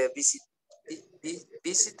de visite?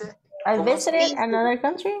 I ¿Cómo se visited dice? another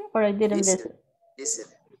country or I didn't visit? Visit.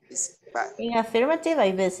 Bye. In affirmative,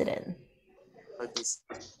 I visited.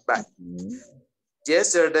 Bye.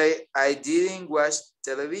 Yesterday, I didn't watch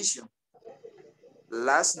television.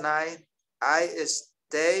 Last night, I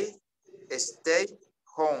stayed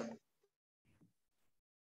home.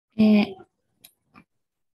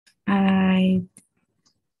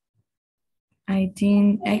 I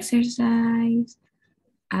didn't exercise.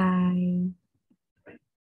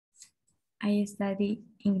 I study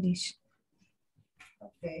English.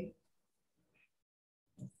 Okay.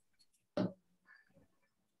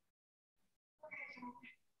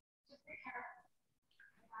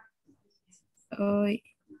 Hoy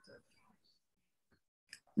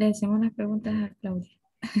le hacemos unas preguntas a Claudia.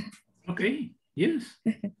 Okay, yes.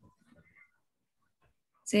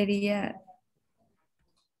 Sería,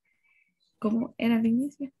 ¿cómo era al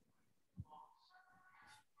inicio?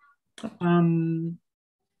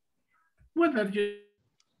 What are you?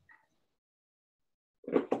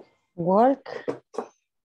 Work.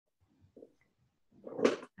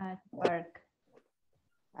 At work.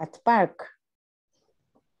 At park.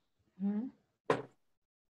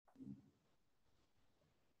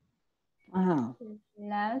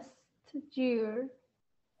 Last year,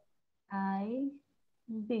 I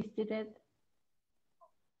visited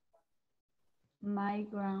my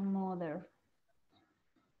grandmother.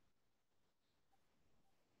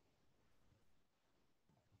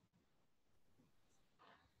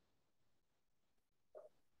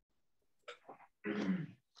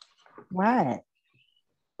 What?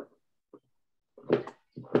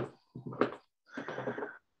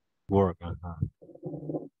 Work.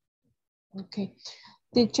 Okay.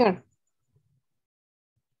 Teacher.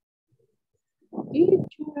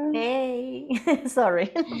 Hey,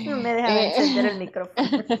 sorry, no me dejaba encender el micrófono.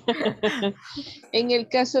 En el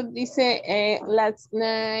caso dice, last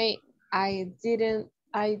night I didn't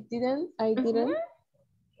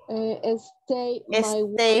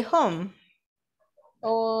Stay home.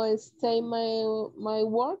 O stay my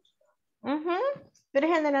work. Pero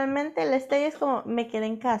generalmente el stay es como me quedé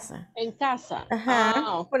en casa. En casa.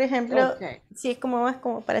 Ajá. Por ejemplo, sí es como más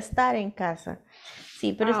como para estar en casa.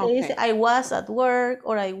 Sí, pero se dice I was at work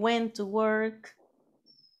or I went to work.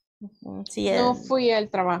 Sí, no fui al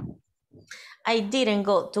trabajo. I didn't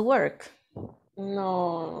go to work.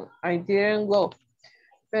 No, I didn't go.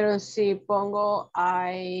 Pero si pongo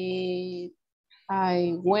I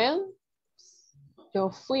went, yo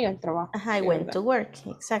fui al trabajo. Ajá, I went to work,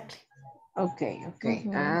 exactly. Ok.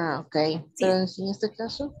 Pero Sí. en este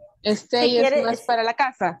caso, stay es más para la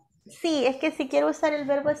casa. Sí, es que si quiero usar el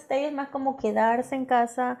verbo stay es más como quedarse en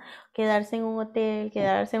casa, quedarse en un hotel,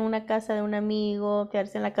 quedarse en una casa de un amigo,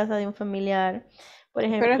 quedarse en la casa de un familiar. Por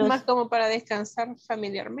ejemplo, pero es más como para descansar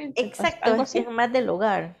familiarmente. Exacto, ¿algo así? es más del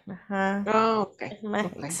hogar. Ajá. Ok. Es más,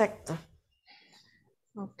 exacto.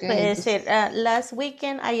 Okay, puede ser, last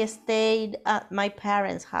weekend I stayed at my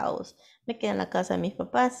parents' house. Me quedé en la casa de mis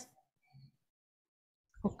papás.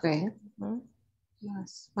 Ok.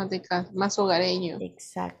 Más hogareño.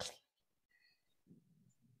 Exactly.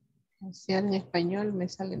 Si en español me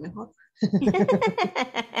sale mejor.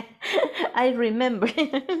 I remember.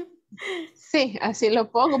 Sí, así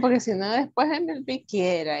lo pongo porque si no después me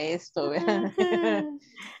olvidara esto, ¿verdad?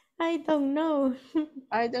 I don't know.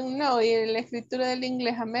 I don't know. Y en la escritura del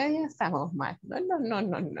inglés a media estamos mal. No.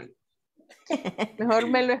 Mejor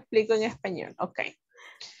me lo explico en español. Ok.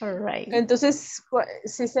 All right. Entonces,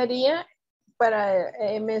 sí sería para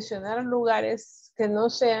mencionar lugares que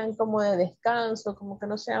no sean como de descanso, como que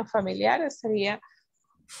no sean familiares, sería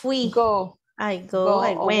fui. Go. I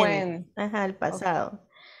o went. Ajá, el pasado.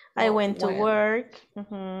 Okay. I went to work.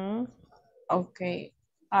 Okay.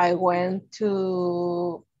 I went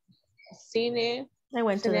to cine. I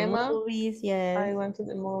went cinema. to the movies, yes. I went to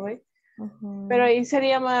the movie. Pero ahí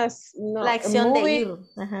sería más la acción de ir.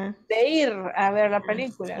 De ir a ver la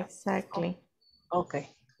película. Exactly.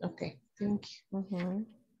 Okay. Thank you.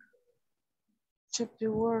 Check the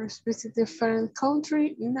words. Visit different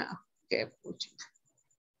country. No. Okay.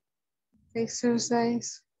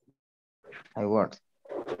 Exercise. I worked.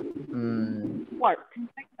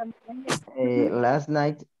 Last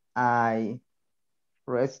night I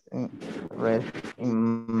rest in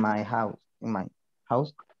my house. in my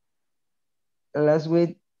house. Last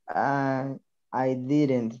week, I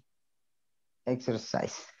didn't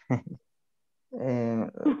exercise.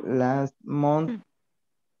 Last month,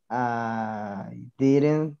 I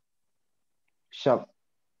didn't shop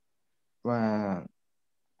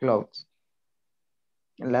clothes.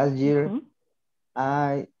 Last year,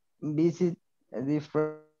 I visit a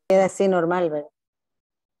different. Queda así normal, ¿verdad?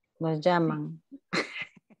 Nos llaman.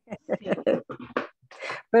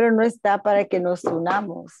 Pero no está para que nos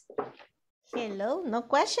unamos. Hello, no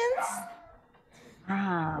questions?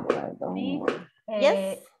 Ah, perdón. Sí,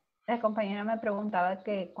 Yes. la compañera me preguntaba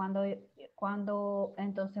que cuando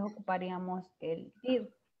entonces ocuparíamos el did.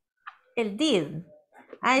 El did.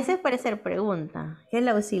 Ese es para hacer pregunta. Es el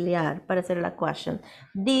auxiliar para hacer la question.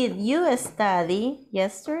 Did you study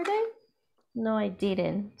yesterday? No, I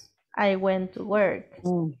didn't. I went to work.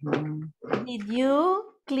 Did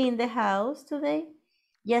you clean the house today?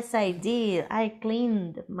 Yes, I did. I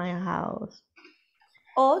cleaned my house.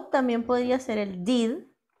 O también podría ser el did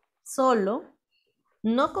solo,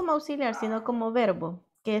 no como auxiliar, sino como verbo,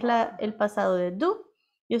 que es el pasado de do.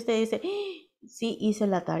 Y usted dice, sí, hice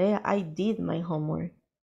la tarea. I did my homework.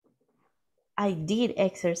 I did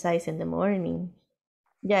exercise in the morning.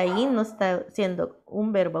 Y ahí no está siendo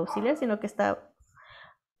un verbo auxiliar, sino que está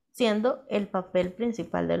siendo el papel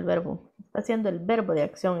principal del verbo. Está siendo el verbo de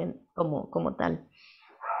acción como tal.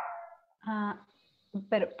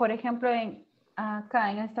 Pero, por ejemplo,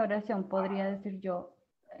 acá en esta oración podría decir yo,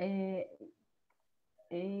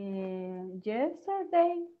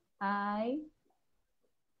 yesterday I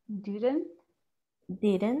didn't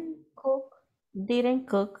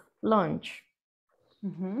cook lunch.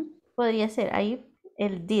 Podría ser ahí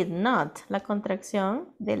el did not. La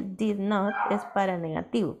contracción del did not es para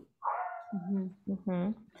negativo.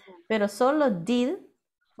 Pero solo did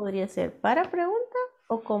podría ser para pregunta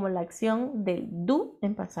o como la acción del do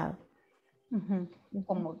en pasado.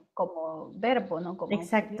 Como verbo, ¿no? Como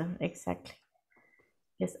exacto.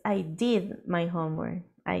 Yes, I did my homework.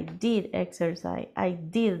 I did exercise. I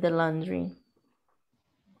did the laundry.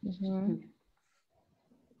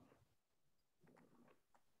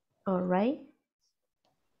 All right.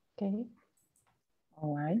 Okay.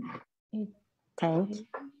 All right. Thanks.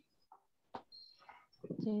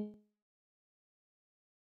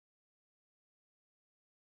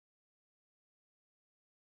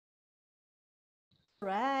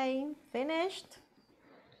 Right. Finished?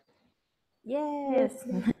 Yes.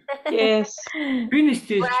 Yes. Finished,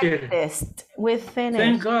 teacher. Practiced. We finished.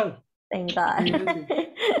 Thank God. Thank God.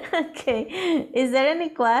 Okay. Is there any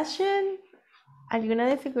question? ¿Alguna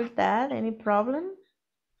dificultad? Any problem?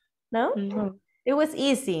 No? No. It was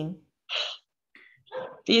easy.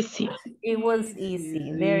 Easy. It was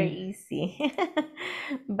easy. Very easy.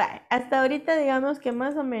 Bye. Hasta ahorita digamos que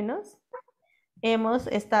más o menos hemos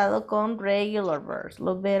estado con regular verbs,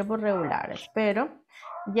 los verbos regulares, pero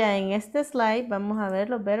ya en este slide vamos a ver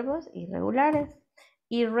los verbos irregulares.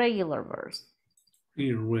 Irregular verbs.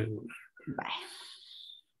 Irregular. Bye.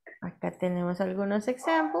 Acá tenemos algunos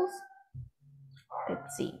ejemplos.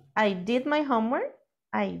 Let's see. I did my homework.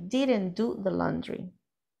 I didn't do the laundry.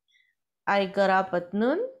 I got up at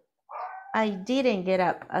noon. I didn't get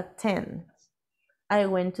up at 10. I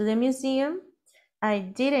went to the museum. I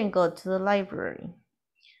didn't go to the library.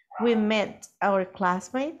 We met our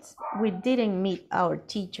classmates. We didn't meet our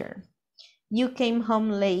teacher. You came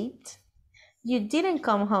home late. You didn't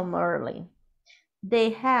come home early.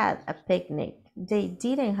 They had a picnic. They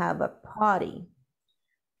didn't have a party.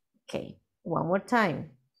 Okay, one more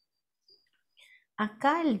time.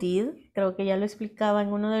 Acá el did, creo que ya lo explicaba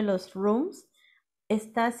en uno de los rooms,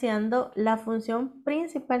 está haciendo la función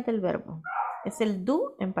principal del verbo. Es el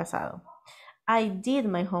do en pasado. I did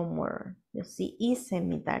my homework. Yo sí hice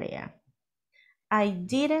mi tarea. I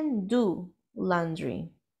didn't do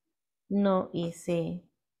laundry. No hice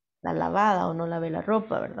la lavada o no lavé la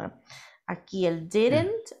ropa, ¿verdad? Aquí el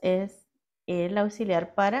didn't es el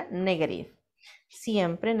auxiliar para negative.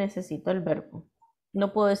 Siempre necesito el verbo.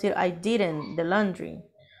 No puedo decir I didn't the laundry.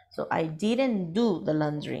 So I didn't do the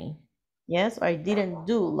laundry. Yes, or I didn't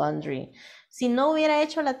do laundry. Si no hubiera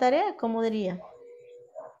hecho la tarea, ¿cómo diría?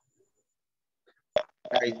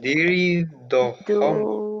 I didn't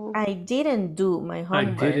do I didn't do my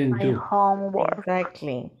homework. I didn't do. Homework.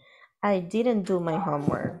 Exactly. I didn't do my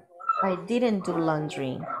homework. I didn't do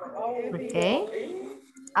laundry. Okay.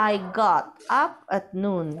 I got up at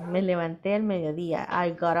noon. Me levanté al mediodía.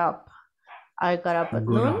 I got up. I got up at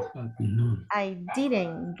noon. I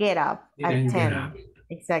didn't get up at 10.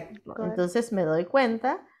 Exacto. Entonces me doy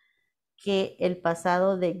cuenta que el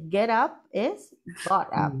pasado de get up es got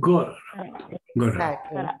up. Got up.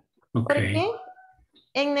 Exactly. ¿Por Okay. qué?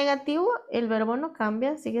 En negativo, el verbo no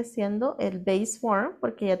cambia, sigue siendo el base form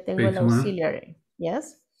porque ya tengo el Base form. auxiliary.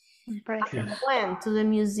 Yes? Present. I went to the I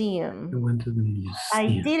museum. went to the I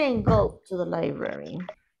museum. didn't go to the library.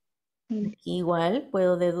 Aquí igual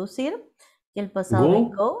puedo deducir que el pasado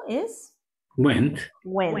de go es Went.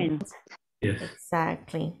 went. Yes.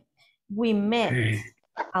 Exactly. We met Okay.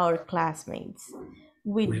 our classmates.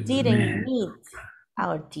 We We didn't met. meet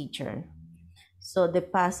our teacher. So the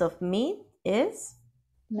past of meet is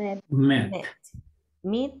Met. Met.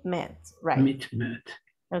 Met, right. Met.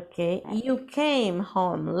 Okay, you came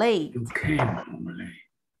home late. You came home late.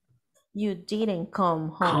 You didn't come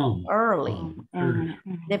home early. Early.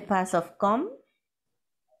 The past of come?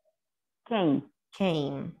 Came.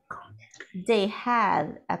 They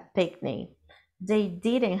had a picnic. They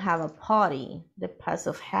didn't have a party. The past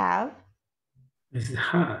of have? This is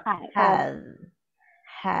had.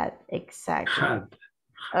 Had, exactly. Had.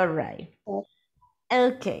 All right.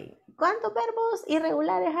 Okay. ¿Cuántos verbos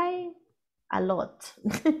irregulares hay? A lot.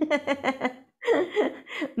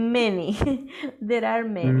 Many. There are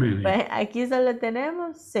many. But aquí solo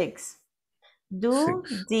tenemos 6. Do,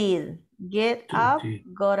 did. Get up,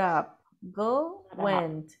 got up. Go,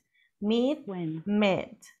 went. Meet,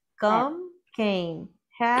 met. Come, came.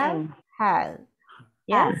 Have, had.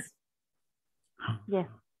 Yes? Yes.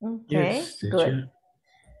 Okay, Yes, good.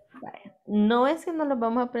 Vaya. No es que nos lo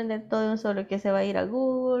vamos a aprender todo de un solo, que se va a ir a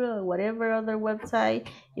Google o whatever other website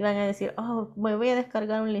y van a decir, oh, me voy a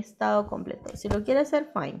descargar un listado completo. Si lo quiere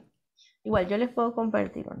hacer, fine. Igual yo les puedo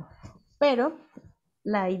compartir uno. Pero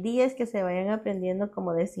la idea es que se vayan aprendiendo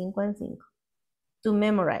como de 5 en 5. To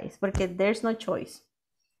memorize, porque there's no choice.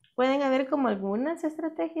 Pueden haber como algunas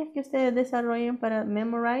estrategias que ustedes desarrollen para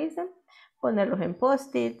memorize, ponerlos en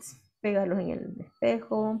post-its, pegarlos en el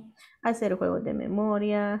espejo, hacer juegos de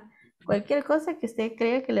memoria, cualquier cosa que usted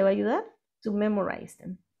crea que le va a ayudar to memorize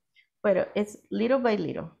them. Pero it's little by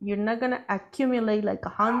little. You're not going to accumulate like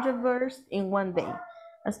 100 words in one day.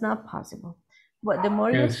 That's not possible. But the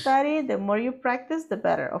more you study, the more you practice, the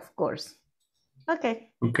better, of course.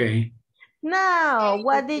 Okay. Okay. Now,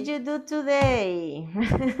 what did you do today?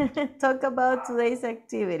 Talk about today's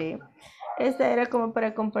activity. Esta era como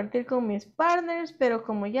para compartir con mis partners, pero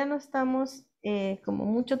como ya no estamos como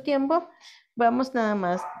mucho tiempo, vamos nada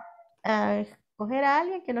más a coger a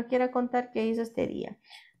alguien que nos quiera contar qué hizo este día.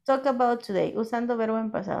 Talk about today, usando verbo en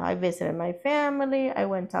pasado. I visited my family, I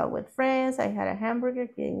went out with friends, I had a hamburger,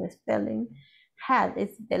 getting the spelling. Had,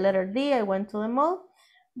 it's the letter D, I went to the mall.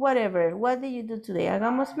 Whatever, what did you do today?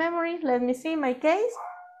 Hagamos memory, let me see my case.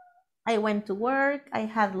 I went to work, I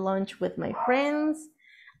had lunch with my friends,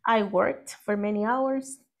 I worked for many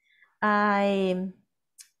hours, I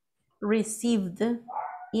received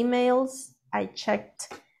emails, I checked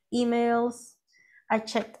emails, I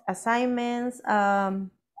checked assignments, I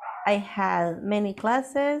had many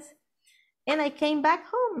classes, and I came back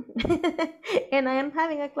home. And I am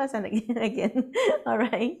having a class again. All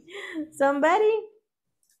right. Somebody,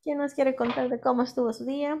 ¿quién nos quiere contar de cómo estuvo su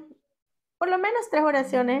día? Por lo menos 3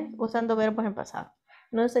 oraciones usando verbos en pasado.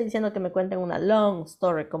 No estoy diciendo que me cuenten una long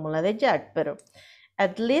story como la de Jack, pero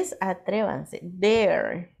at least atrévanse.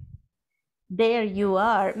 There you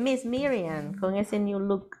are, Miss Miriam, con ese new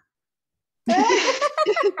look.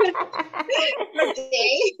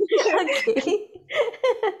 Okay.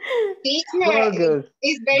 Teacher, Gorgeous.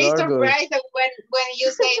 it's very Gorgeous. surprised when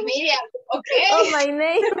you say Miriam. Okay. Oh, my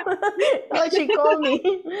name. Oh, she called me.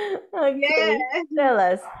 Okay. Yeah. Tell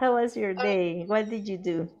us, how was your day? What did you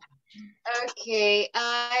do? Okay,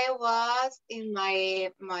 I was in my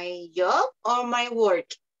job or my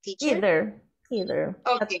work, teacher? Either.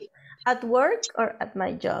 Okay. At work or at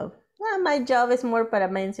my job? My job is more para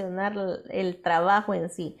mencionar el trabajo en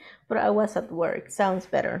sí, but I was at work. Sounds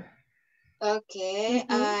better. Okay,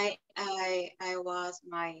 I was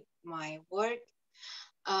my work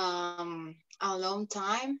a long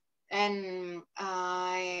time, and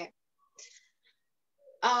I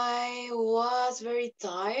was very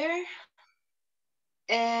tired,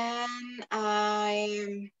 and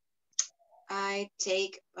I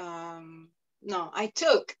took no,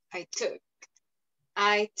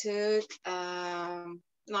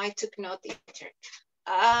 teacher.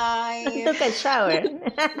 I took a shower.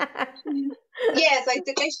 Yes, I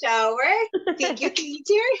took a shower. Thank you,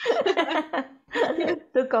 teacher.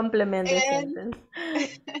 To complement the sentence.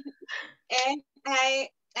 And I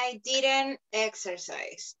didn't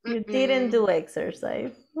exercise. You didn't do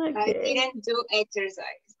exercise. Okay. I didn't do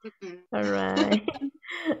exercise. All right.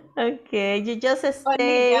 Okay, you just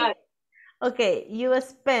stayed. Okay, you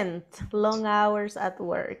spent long hours at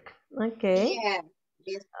work. Okay. Yeah.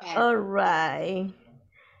 All right.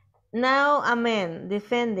 Now a man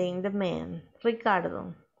defending the man.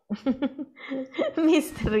 Ricardo.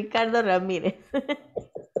 Mr. Ricardo Ramirez.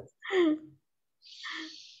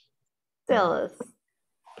 Tell us.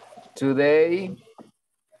 Today,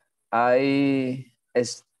 I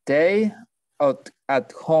stay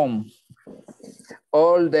at home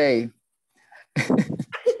all day.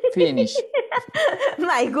 Finish.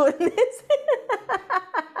 My goodness.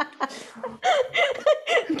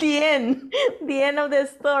 The end of the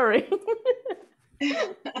story.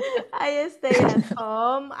 I stayed at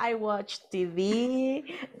home. I watched TV.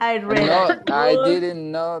 I read. No, I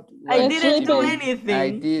didn't not. I didn't do TV. anything. I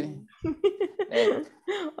did.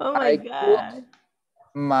 Oh my God.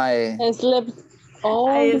 I slept all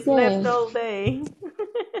I day. slept all day.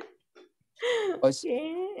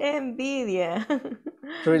 Envidia.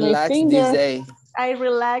 Relax this day. I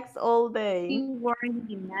relaxed all day.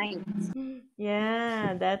 Working night.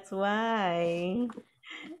 Yeah, that's why.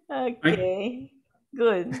 Okay,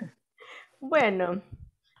 good. Bueno,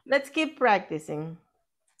 let's keep practicing.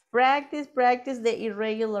 Practice the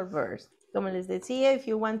irregular verbs. Como les decía, if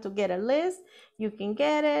you want to get a list, you can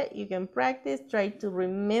get it, you can practice, try to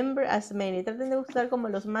remember as many. Traten de buscar como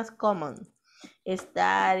los más common.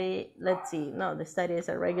 Study, let's see, no, the study is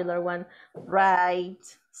a regular one.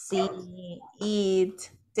 Write, see,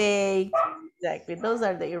 eat, take, exactly. Those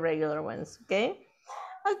are the irregular ones, okay?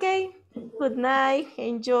 Okay, good night,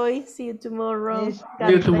 enjoy, see you tomorrow. See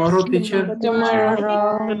you tomorrow, teacher.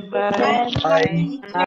 Tomorrow. Bye. Bye.